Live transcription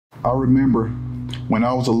I remember when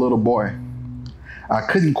I was a little boy, I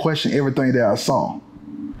couldn't question everything that I saw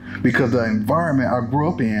because the environment I grew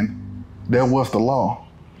up in, that was the law.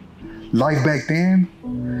 Life back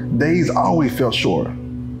then, days always felt short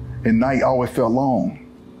and night always felt long.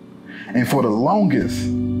 And for the longest,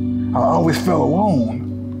 I always felt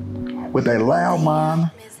alone with a loud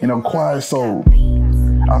mind and a quiet soul.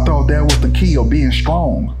 I thought that was the key of being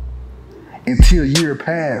strong. Until a year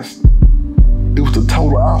passed, it was the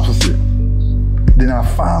total opposite. Then I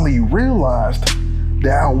finally realized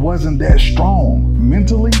that I wasn't that strong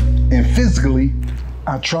mentally and physically.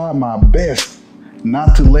 I tried my best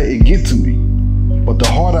not to let it get to me, but the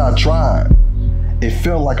harder I tried, it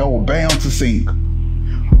felt like I was bound to sink.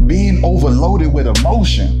 Being overloaded with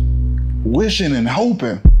emotion, wishing and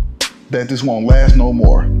hoping that this won't last no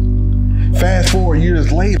more. Fast forward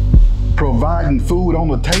years later, providing food on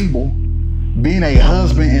the table, being a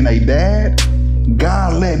husband and a dad,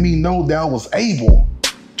 God let me know that I was able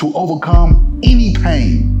to overcome any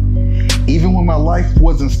pain, even when my life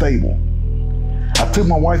wasn't stable. I took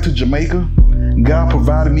my wife to Jamaica. God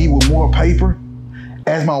provided me with more paper.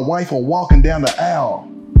 As my wife was walking down the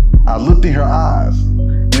aisle, I looked in her eyes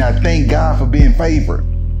and I thank God for being favored.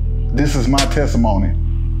 This is my testimony,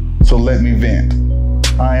 so let me vent.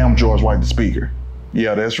 I am George White, the speaker.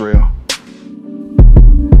 Yeah, that's real.